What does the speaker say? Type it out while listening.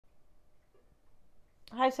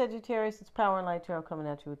Hi Sagittarius, it's Power and Light Tarot coming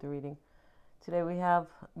at you with the reading. Today we have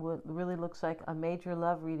what really looks like a major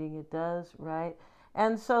love reading. It does, right?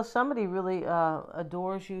 And so somebody really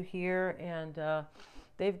adores you here, and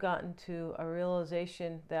they've gotten to a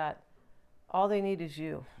realization that all they need is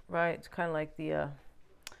you, right? It's kind of like the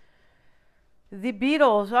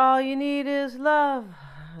Beatles. All you need is love.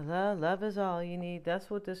 Love is all you need. That's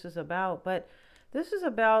what this is about. But this is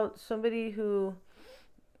about somebody who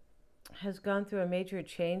has gone through a major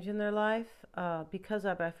change in their life because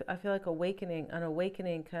I feel like an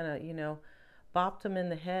awakening kind of, bopped them in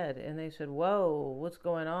the head and they said, whoa, what's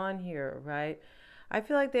going on here, right? I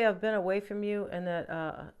feel like they have been away from you and that,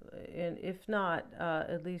 and if not,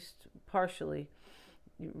 at least partially,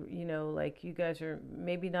 like you guys are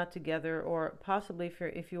maybe not together, or possibly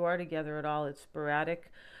if you are together at all, it's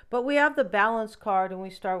sporadic. But we have the balance card and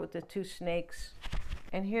we start with the two snakes,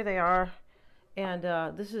 and here they are. And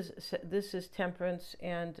this is temperance,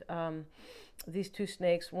 and these two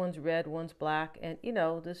snakes, one's red, one's black, and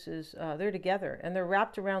this is they're together and they're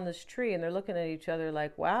wrapped around this tree and they're looking at each other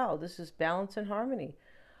like, wow, this is balance and harmony.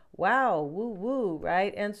 Wow, woo woo,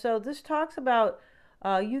 right? And so this talks about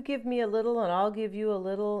you give me a little and I'll give you a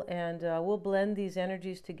little, and we'll blend these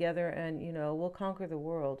energies together, and we'll conquer the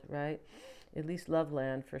world, right? At least love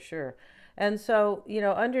land for sure. And so,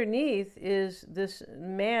 underneath is this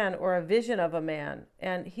man, or a vision of a man,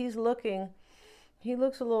 and he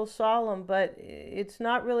looks a little solemn, but it's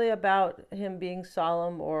not really about him being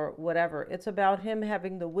solemn or whatever. It's about him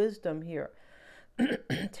having the wisdom here.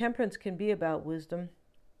 Temperance can be about wisdom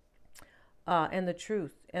and the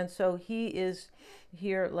truth. And so he is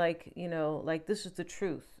here like this is the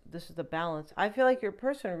truth. This is the balance. I feel like your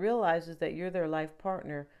person realizes that you're their life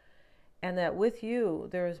partner, and that with you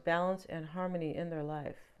there is balance and harmony in their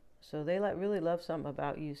life. So they really love something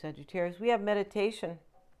about you, Sagittarius. We have meditation.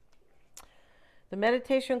 The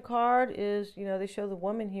meditation card is, they show the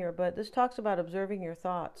woman here, but this talks about observing your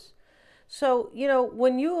thoughts. So,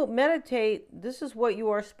 when you meditate, this is what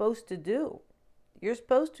you are supposed to do. You're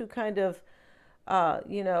supposed to kind of,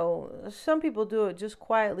 some people do it just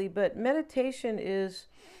quietly, but meditation is,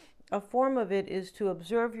 a form of it is to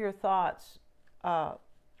observe your thoughts.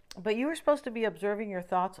 But you are supposed to be observing your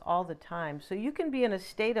thoughts all the time. So you can be in a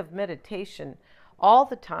state of meditation all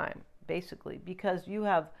the time, basically, because you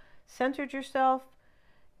have centered yourself,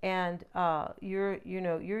 and you're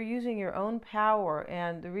using your own power.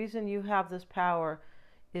 And the reason you have this power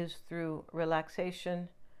is through relaxation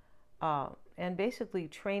and basically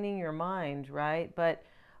training your mind, right? But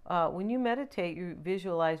when you meditate, you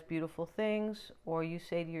visualize beautiful things, or you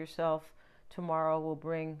say to yourself, tomorrow will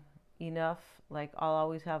bring enough, like I'll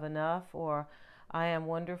always have enough, or I am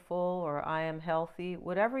wonderful, or I am healthy.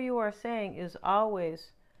 Whatever you are saying is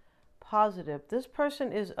always positive. This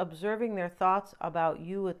person is observing their thoughts about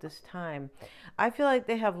you at this time. I feel like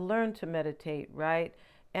they have learned to meditate, right?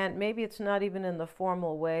 And maybe it's not even in the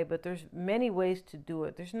formal way, but there's many ways to do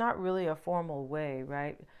it. There's not really a formal way,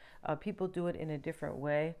 right? People do it in a different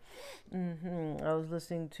way. I was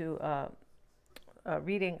listening to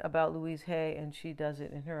reading about Louise Hay, and she does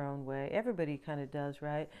it in her own way. Everybody kind of does,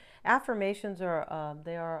 right? Affirmations are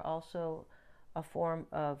they are also a form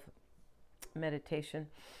of meditation.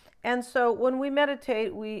 And so when we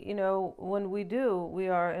meditate, when we do, we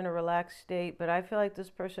are in a relaxed state. But I feel like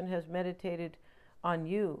this person has meditated on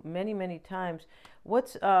you many, many times.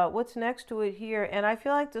 What's next to it here? And I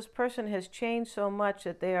feel like this person has changed so much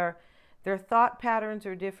that their thought patterns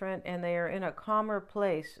are different, and they are in a calmer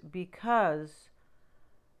place because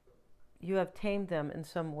you have tamed them in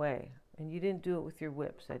some way. And you didn't do it with your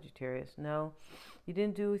whip, Sagittarius. No, you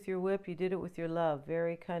didn't do it with your whip. You did it with your love,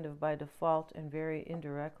 very kind of by default and very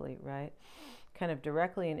indirectly, right? Kind of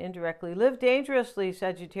directly and indirectly. Live dangerously,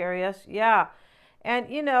 Sagittarius. Yeah. And,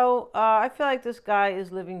 I feel like this guy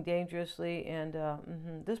is living dangerously, and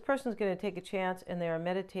this person's going to take a chance, and they are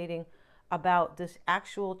meditating about this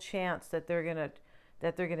actual chance that they're going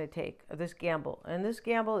to take, this gamble. And this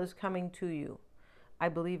gamble is coming to you. I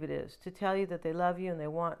believe it is, to tell you that they love you and they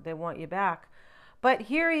want you back. But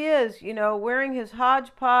here he is, wearing his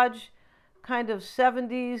hodgepodge kind of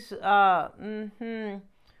 70s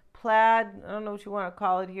plaid, I don't know what you want to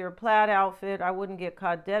call it here, plaid outfit. I wouldn't get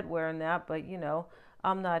caught dead wearing that, but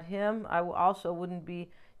I'm not him. I also wouldn't be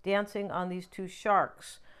dancing on these two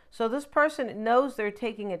sharks. So this person knows they're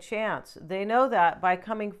taking a chance. They know that by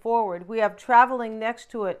coming forward. We have traveling next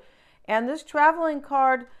to it. And this traveling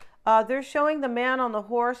card, they're showing the man on the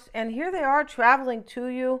horse, and here they are traveling to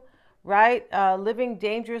you, right? Living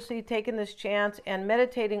dangerously, taking this chance, and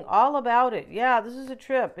meditating all about it. Yeah, this is a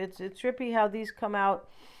trip. It's trippy how these come out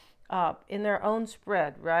in their own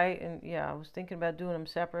spread, right? And yeah, I was thinking about doing them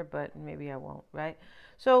separate, but maybe I won't, right?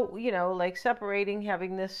 So, you know, like separating,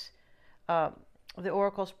 having this, the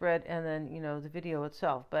oracle spread, and then, you know, the video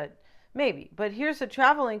itself, but maybe. But here's the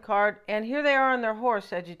traveling card, and here they are on their horse,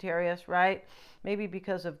 Sagittarius, right? Maybe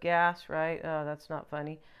because of gas, right? That's not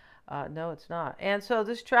funny. No, it's not. And so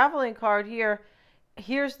this traveling card here,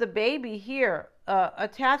 here's the baby here,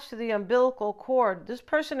 attached to the umbilical cord. This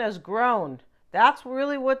person has grown. That's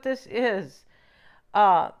really what this is.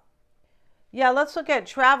 Yeah, let's look at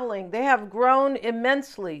traveling. They have grown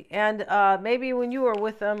immensely. And maybe when you were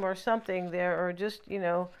with them or something there, or just, you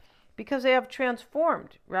know, because they have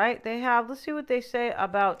transformed, right? They have, let's see what they say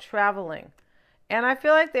about traveling. And I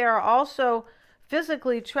feel like they are also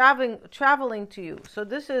physically traveling to you. So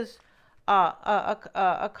this is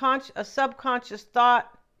a subconscious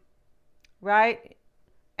thought, right?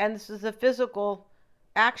 And this is a physical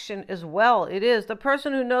action as well. It is. The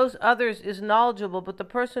person who knows others is knowledgeable, but the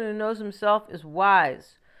person who knows himself is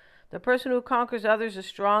wise. The person who conquers others is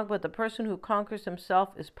strong, but the person who conquers himself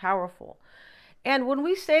is powerful. And when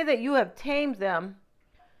we say that you have tamed them,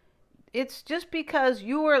 it's just because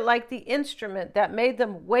you were like the instrument that made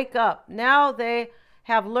them wake up. Now they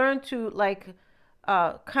have learned to like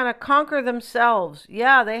kind of conquer themselves.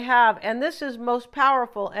 Yeah, they have. And this is most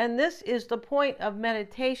powerful. And this is the point of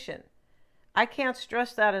meditation. I can't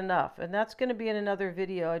stress that enough. And that's going to be in another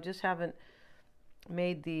video. I just haven't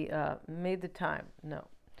made the time. No.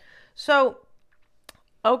 So,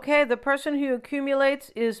 okay, the person who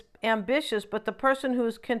accumulates is ambitious, but the person who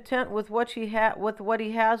is content with what he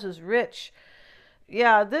has is rich.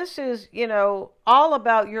 Yeah, this is, you know, all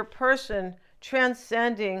about your person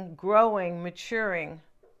transcending, growing, maturing.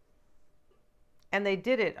 And they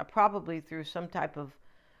did it probably through some type of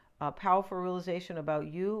powerful realization about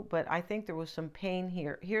you, but I think there was some pain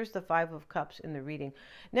here. Here's the Five of Cups in the reading.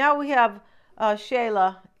 Now we have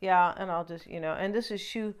Shayla, yeah, and I'll just, you know, and this is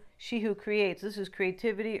she who creates. This is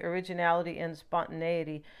creativity, originality, and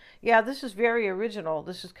spontaneity. Yeah, this is very original.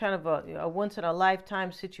 This is kind of a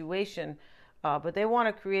once-in-a-lifetime situation, but they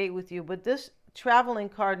want to create with you. But this traveling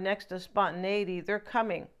card next to spontaneity, they're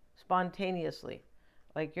coming spontaneously.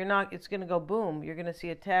 Like you're not, it's going to go boom. You're going to see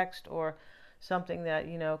a text or something that,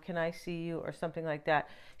 you know, can I see you, or something like that.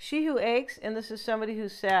 She who aches, and this is somebody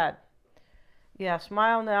who's sad. Yeah,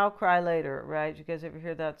 smile now, cry later, right? You guys ever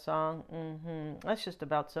hear that song? That's just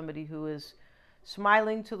about somebody who is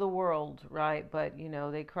smiling to the world, right? But, you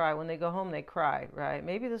know, they cry. When they go home, they cry, right?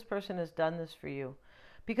 Maybe this person has done this for you,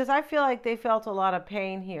 because I feel like they felt a lot of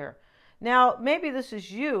pain here. Now, maybe this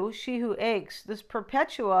is you, she who aches. This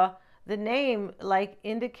Perpetua, the name like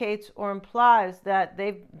indicates or implies that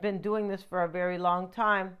they've been doing this for a very long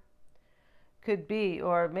time. Could be,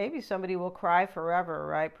 or maybe somebody will cry forever,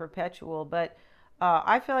 right? Perpetual. But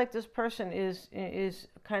I feel like this person is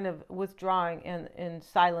kind of withdrawing in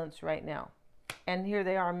silence right now. And here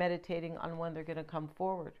they are meditating on when they're going to come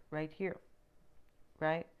forward, right here.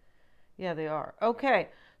 Right? Yeah, they are. Okay,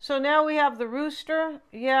 so now we have the rooster.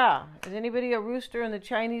 Yeah, is anybody a rooster in the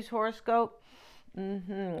Chinese horoscope?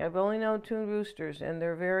 I've only known 2 roosters, and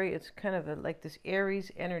they're very, it's kind of like this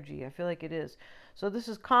Aries energy. I feel like it is. So this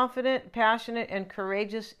is confident, passionate, and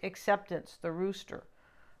courageous acceptance, the rooster,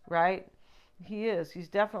 right? He is. He's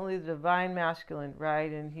definitely the divine masculine,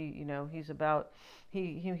 right? And he, you know, he's about,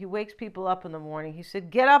 he wakes people up in the morning. He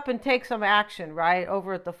said, get up and take some action, right?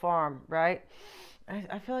 Over at the farm, right?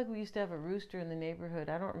 I feel like we used to have a rooster in the neighborhood.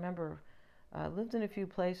 I don't remember. I lived in a few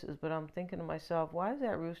places, but I'm thinking to myself, why is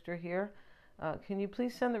that rooster here? Can you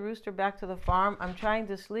please send the rooster back to the farm? I'm trying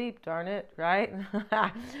to sleep, darn it, right?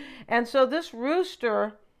 And so this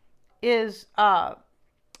rooster is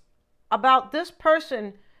about this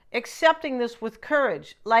person accepting this with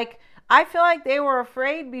courage. Like, I feel like they were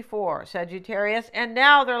afraid before, Sagittarius, and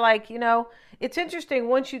now they're like, you know, it's interesting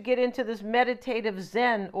once you get into this meditative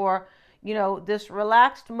Zen, or, you know, this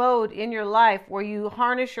relaxed mode in your life where you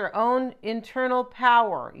harness your own internal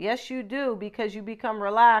power. Yes, you do, because you become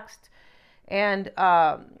relaxed. And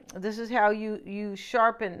this is how you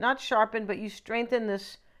sharpen, not sharpen, but you strengthen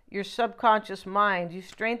this, your subconscious mind. You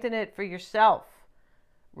strengthen it for yourself,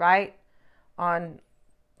 right? On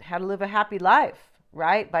how to live a happy life,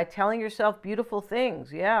 right? By telling yourself beautiful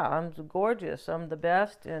things. Yeah, I'm gorgeous. I'm the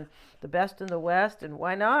best, and the best in the West, and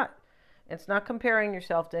why not? It's not comparing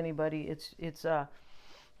yourself to anybody. It's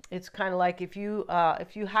kind of like if you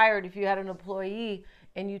had an employee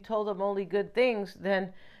and you told them only good things,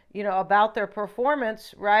 then, you know, about their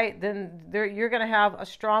performance, right? Then you're going to have a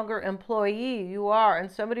stronger employee. You are.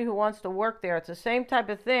 And somebody who wants to work there, it's the same type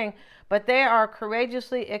of thing, but they are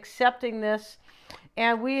courageously accepting this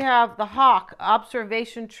And we have the hawk,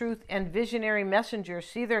 observation, truth, and visionary messenger.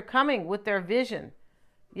 See, they're coming with their vision.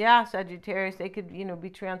 Yeah, Sagittarius, they could, be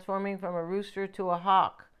transforming from a rooster to a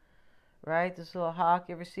hawk, right? This little hawk,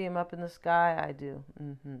 you ever see him up in the sky? I do.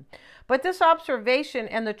 But this observation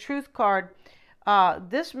and the truth card,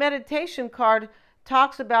 this meditation card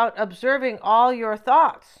talks about observing all your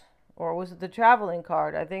thoughts. Or was it the traveling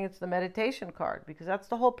card? I think it's the meditation card, because that's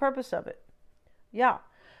the whole purpose of it. Yeah.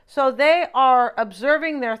 So they are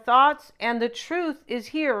observing their thoughts, and the truth is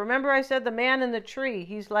here. Remember I said the man in the tree,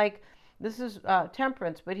 he's like, this is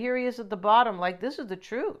temperance, but here he is at the bottom, like, this is the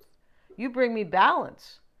truth. You bring me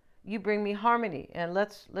balance. You bring me harmony, and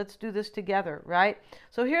let's do this together, right?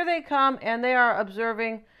 So here they come, and they are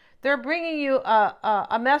observing. They're bringing you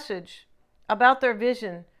a message about their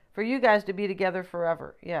vision for you guys to be together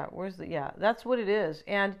forever. Yeah, that's what it is.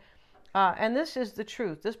 And this is the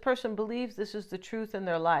truth. This person believes this is the truth in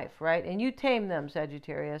their life, right? And you tame them,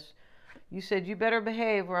 Sagittarius. You said, you better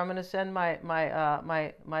behave or I'm going to send my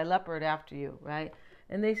leopard after you, right?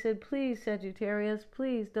 And they said, please, Sagittarius,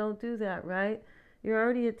 please don't do that, right? You're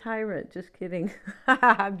already a tyrant. Just kidding.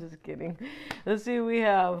 I'm just kidding. Let's see what we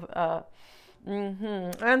have.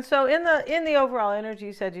 And so in the overall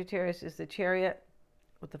energy, Sagittarius is the Chariot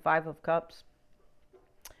with the Five of Cups.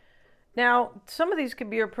 Now, some of these could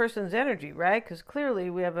be your person's energy, right? Because clearly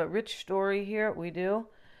we have a rich story here. We do.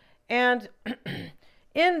 And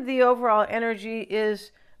in the overall energy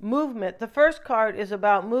is movement. The first card is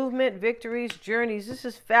about movement, victories, journeys. This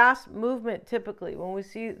is fast movement typically when we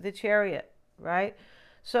see the Chariot, right?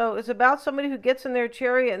 So it's about somebody who gets in their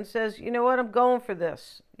chariot and says, you know what, I'm going for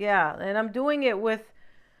this. Yeah, and I'm doing it with...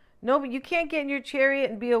 No, but you can't get in your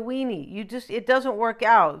chariot and be a weenie. It doesn't work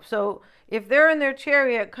out. So if they're in their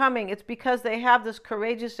chariot coming, it's because they have this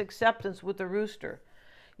courageous acceptance with the rooster.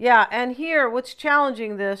 Yeah, and here, what's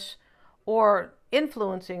challenging this or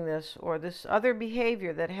influencing this or this other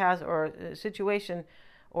behavior that has, or situation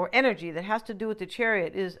or energy that has to do with the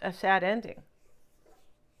chariot is a sad ending.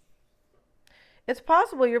 It's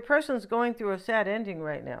possible your person's going through a sad ending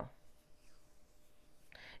right now.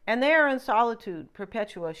 And they are in solitude,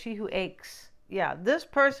 Perpetua, she who aches. Yeah, this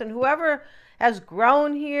person, whoever has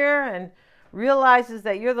grown here and realizes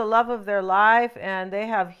that you're the love of their life and they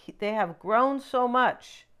have grown so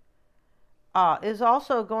much, is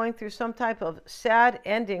also going through some type of sad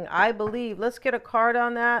ending, I believe. Let's get a card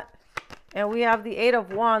on that. And we have the Eight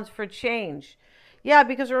of Wands for change. Yeah,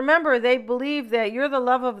 because remember, they believe that you're the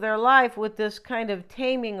love of their life with this kind of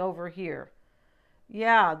taming over here.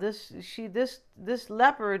 Yeah, this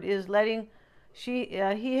leopard is letting,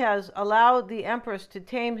 he has allowed the Empress to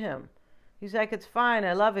tame him. He's like, it's fine,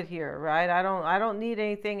 I love it here, right? I don't need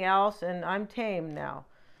anything else, and I'm tamed now.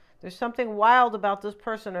 There's something wild about this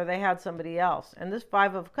person, or they had somebody else. And this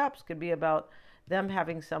Five of Cups could be about them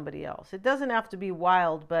having somebody else. It doesn't have to be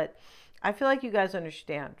wild, but I feel like you guys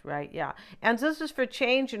understand, right? Yeah. And this is for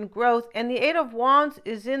change and growth. And the Eight of Wands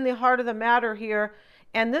is in the heart of the matter here.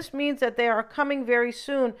 And this means that they are coming very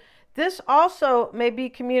soon. This also may be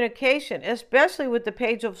communication, especially with the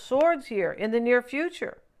Page of Swords here in the near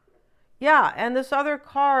future. Yeah, and this other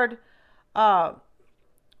card,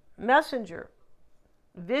 messenger,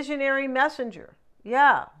 visionary messenger.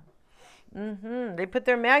 Yeah. They put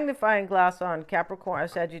their magnifying glass on, Capricorn,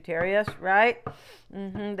 Sagittarius, right?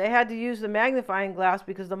 They had to use the magnifying glass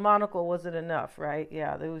because the monocle wasn't enough, right?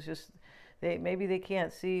 Yeah, there was just... maybe they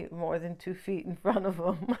can't see more than 2 feet in front of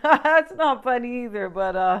them. That's not funny either,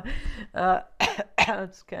 but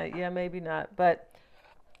it's kind of, yeah, maybe not. But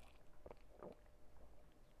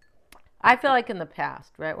I feel like in the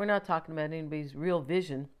past, right? We're not talking about anybody's real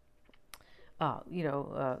vision.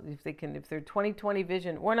 If they're 20/20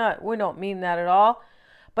 vision, we don't mean that at all.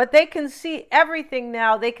 But they can see everything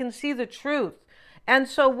now. They can see the truth. And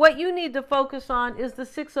so what you need to focus on is the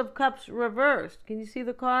Six of Cups reversed. Can you see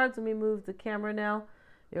the cards? Let me move the camera now.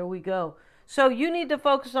 There we go. So you need to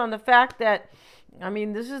focus on the fact that,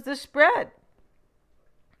 this is the spread.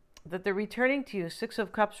 That they're returning to you, Six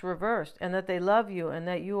of Cups reversed, and that they love you, and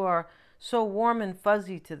that you are so warm and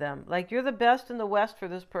fuzzy to them. Like you're the best in the West for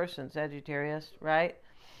this person, Sagittarius, right?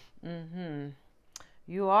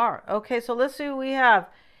 You are. Okay, so let's see what we have.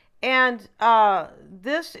 And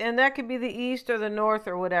that could be the East or the North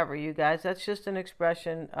or whatever, you guys. That's just an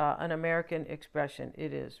expression, an American expression.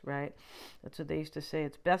 It is, right? That's what they used to say.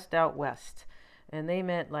 It's best out West. And they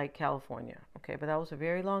meant like California. Okay, but that was a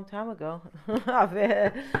very long time ago.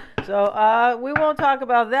 So we won't talk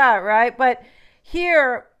about that, right? But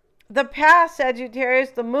here, the past,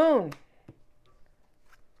 Sagittarius, the moon.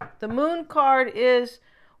 The moon card is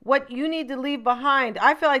what you need to leave behind.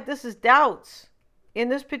 I feel like this is doubts in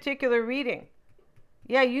this particular reading.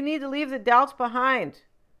 Yeah, you need to leave the doubts behind.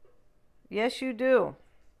 Yes, you do.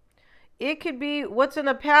 It could be what's in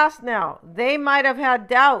the past now. They might have had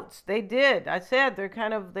doubts. They did. I said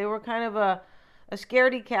they were kind of a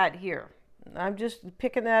scaredy cat here. I'm just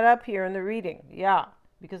picking that up here in the reading. Yeah,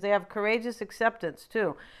 because they have courageous acceptance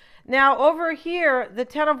too. Now over here, the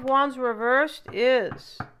Ten of Wands reversed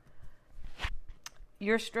is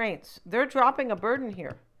your strengths. They're dropping a burden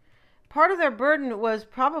here. Part of their burden was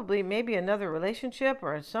probably maybe another relationship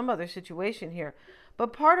or some other situation here.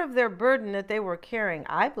 But part of their burden that they were carrying,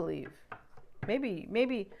 I believe, maybe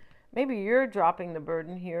you're dropping the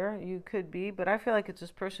burden here. You could be, but I feel like it's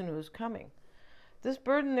this person who is coming. This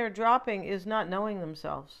burden they're dropping is not knowing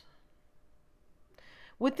themselves.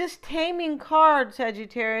 With this taming card,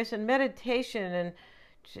 Sagittarius, and meditation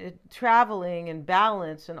and traveling and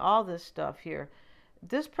balance and all this stuff here,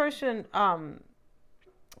 this person, God,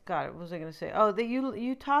 what was I going to say? Oh, that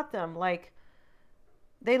you taught them, like,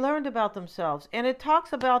 they learned about themselves. And it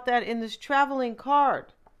talks about that in this traveling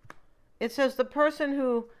card. It says the person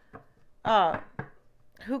who can,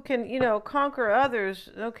 conquer others,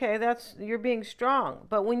 okay, you're being strong.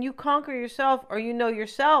 But when you conquer yourself or you know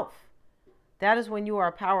yourself, that is when you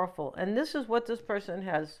are powerful. And this is what this person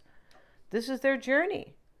has. This is their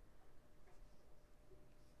journey.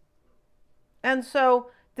 And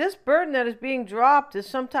so this burden that is being dropped is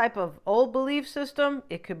some type of old belief system.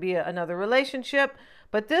 It could be another relationship.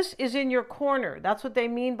 But this is in your corner. That's what they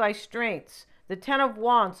mean by strengths. The Ten of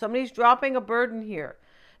Wands. Somebody's dropping a burden here.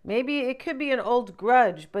 Maybe it could be an old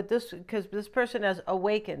grudge, but because this person has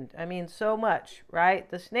awakened. I mean, so much, right?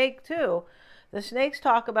 The snake too. The snakes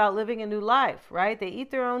talk about living a new life, right? They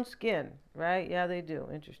eat their own skin, right? Yeah, they do.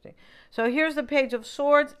 Interesting. So here's the Page of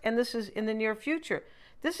Swords, and this is in the near future.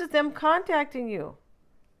 This is them contacting you.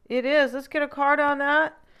 It is. Let's get a card on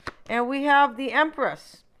that. And we have the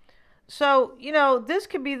Empress. So, this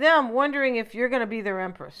could be them wondering if you're going to be their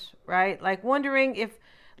Empress, right? Like wondering if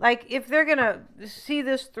they're going to see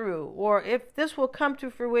this through, or if this will come to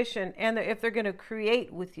fruition, and if they're going to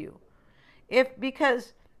create with you.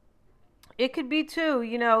 Because it could be too,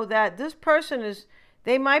 that this person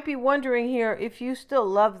they might be wondering here if you still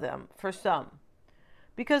love them, for some.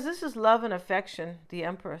 Because this is love and affection, the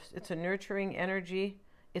Empress. It's a nurturing energy.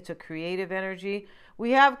 It's a creative energy.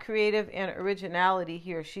 We have creative and originality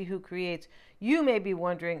here. She who creates. You may be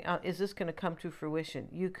wondering, is this going to come to fruition?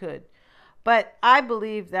 You could. But I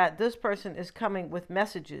believe that this person is coming with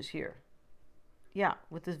messages here. Yeah,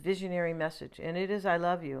 with this visionary message. And it is, I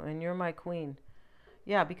love you, and you're my queen.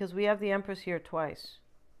 Yeah, because we have the Empress here twice.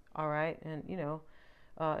 All right? And,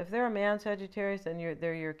 if they're a man, Sagittarius, then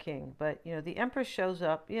they're your king. But, the Empress shows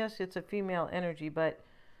up. Yes, it's a female energy, but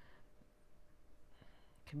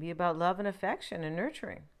can be about love and affection and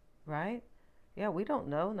nurturing, right? Yeah, we don't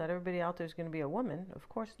know. Not everybody out there is going to be a woman. Of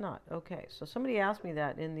course not. Okay, so somebody asked me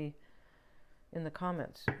that in the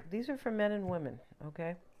comments. These are for men and women,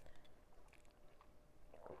 okay?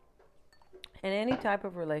 And any type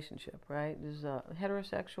of relationship, right? There's a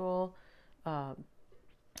heterosexual,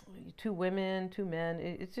 two women, two men.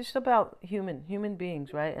 It's just about human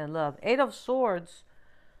beings, right? And love. Eight of Swords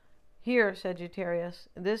here, Sagittarius.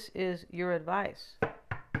 This is your advice.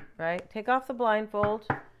 Right? Take off the blindfold,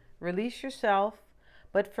 release yourself.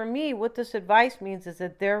 But for me, what this advice means is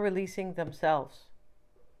that they're releasing themselves.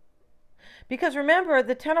 Because remember,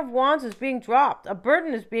 the Ten of Wands is being dropped. A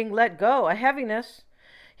burden is being let go, a heaviness.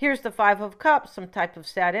 Here's the Five of Cups, some type of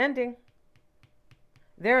sad ending.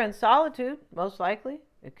 They're in solitude, most likely.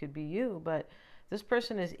 It could be you, but this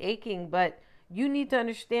person is aching. But you need to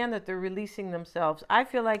understand that they're releasing themselves. I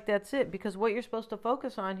feel like that's it, because what you're supposed to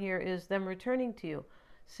focus on here is them returning to you.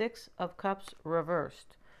 Six of Cups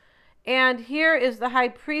reversed. And here is the High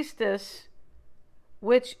Priestess,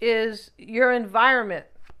 which is your environment.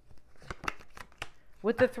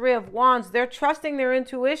 With the Three of Wands, they're trusting their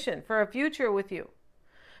intuition for a future with you.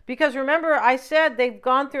 Because remember, I said they've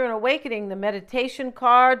gone through an awakening. The meditation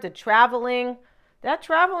card, the traveling. That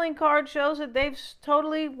traveling card shows that they've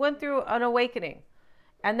totally went through an awakening.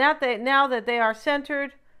 And now that they are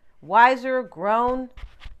centered, wiser, grown,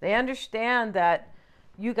 they understand that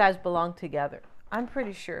you guys belong together. I'm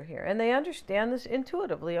pretty sure here. And they understand this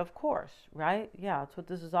intuitively, of course, right? Yeah, that's what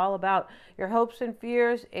this is all about. Your hopes and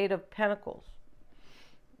fears, Eight of Pentacles.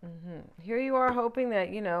 Here you are hoping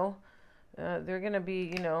that, they're going to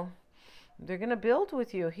be, they're going to build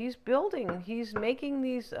with you. He's building. He's making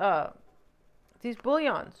these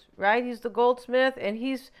bullions, right? He's the goldsmith, and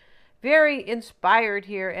he's very inspired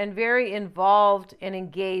here and very involved and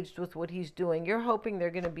engaged with what he's doing. You're hoping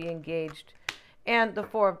they're going to be engaged. And the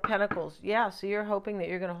Four of Pentacles. Yeah, so you're hoping that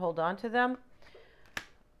you're going to hold on to them.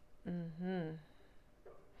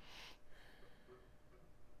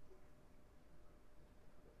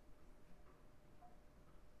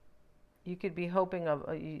 You could be hoping of,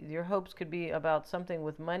 your hopes could be about something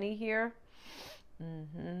with money here.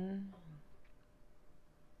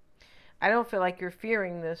 I don't feel like you're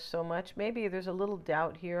fearing this so much. Maybe there's a little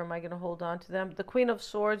doubt here. Am I going to hold on to them? The Queen of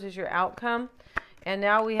Swords is your outcome. And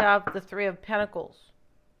now we have the Three of Pentacles.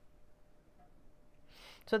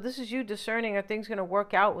 So this is you discerning, are things going to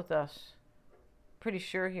work out with us? Pretty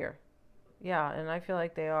sure here. Yeah, and I feel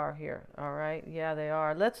like they are here. All right. Yeah, they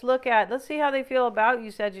are. Let's see how they feel about you,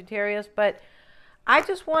 Sagittarius. But I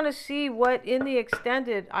just want to see what in the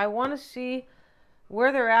extended, I want to see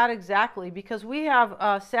where they're at exactly, because we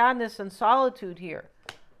have sadness and solitude here.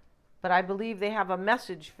 But I believe they have a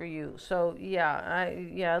message for you. So yeah,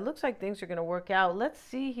 it looks like things are going to work out. Let's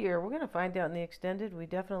see here. We're going to find out in the extended. We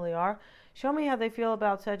definitely are. Show me how they feel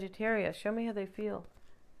about Sagittarius. Show me how they feel.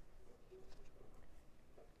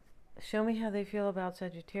 Show me how they feel about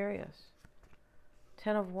Sagittarius.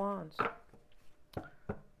 Ten of Wands.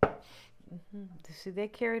 See, they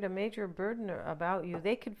carried a major burden about you.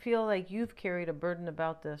 They could feel like you've carried a burden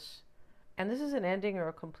about this. And this is an ending or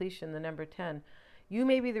a completion, the number 10. You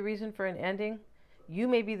may be the reason for an ending. You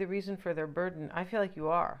may be the reason for their burden. I feel like you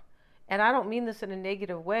are. And I don't mean this in a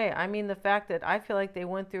negative way. I mean the fact that I feel like they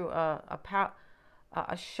went through a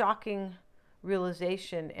shocking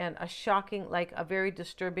realization and a shocking, like a very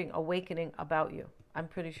disturbing awakening about you. I'm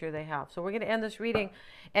pretty sure they have. So we're going to end this reading.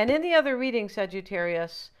 And in the other reading,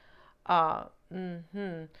 Sagittarius, we're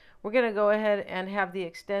going to go ahead and have the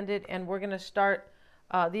extended, and we're going to start.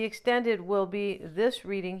 The extended will be this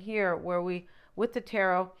reading here where we, with the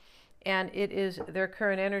tarot, and it is their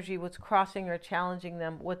current energy, what's crossing or challenging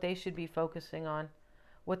them, what they should be focusing on,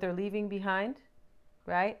 what they're leaving behind,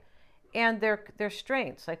 right? And their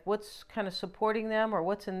strengths, like what's kind of supporting them or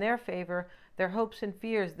what's in their favor, their hopes and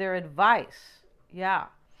fears, their advice. Yeah.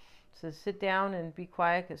 So sit down and be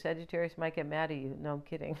quiet, because Sagittarius might get mad at you. No, I'm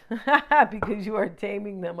kidding. Because you are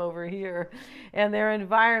taming them over here. And their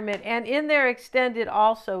environment. And in their extended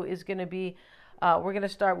also is going to be, we're going to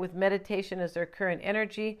start with meditation as their current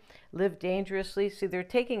energy. Live dangerously. See, they're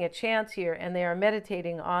taking a chance here, and they are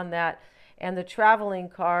meditating on that. And the traveling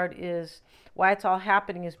card is, why it's all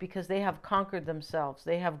happening is because they have conquered themselves.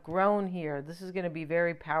 They have grown here. This is going to be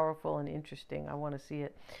very powerful and interesting. I want to see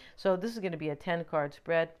it. So this is going to be a 10-card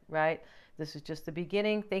spread, right? This is just the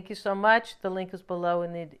beginning. Thank you so much. The link is below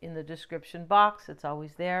in the description box. It's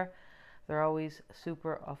always there. They're always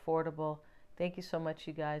super affordable. Thank you so much,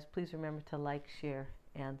 you guys. Please remember to like, share,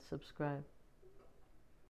 and subscribe.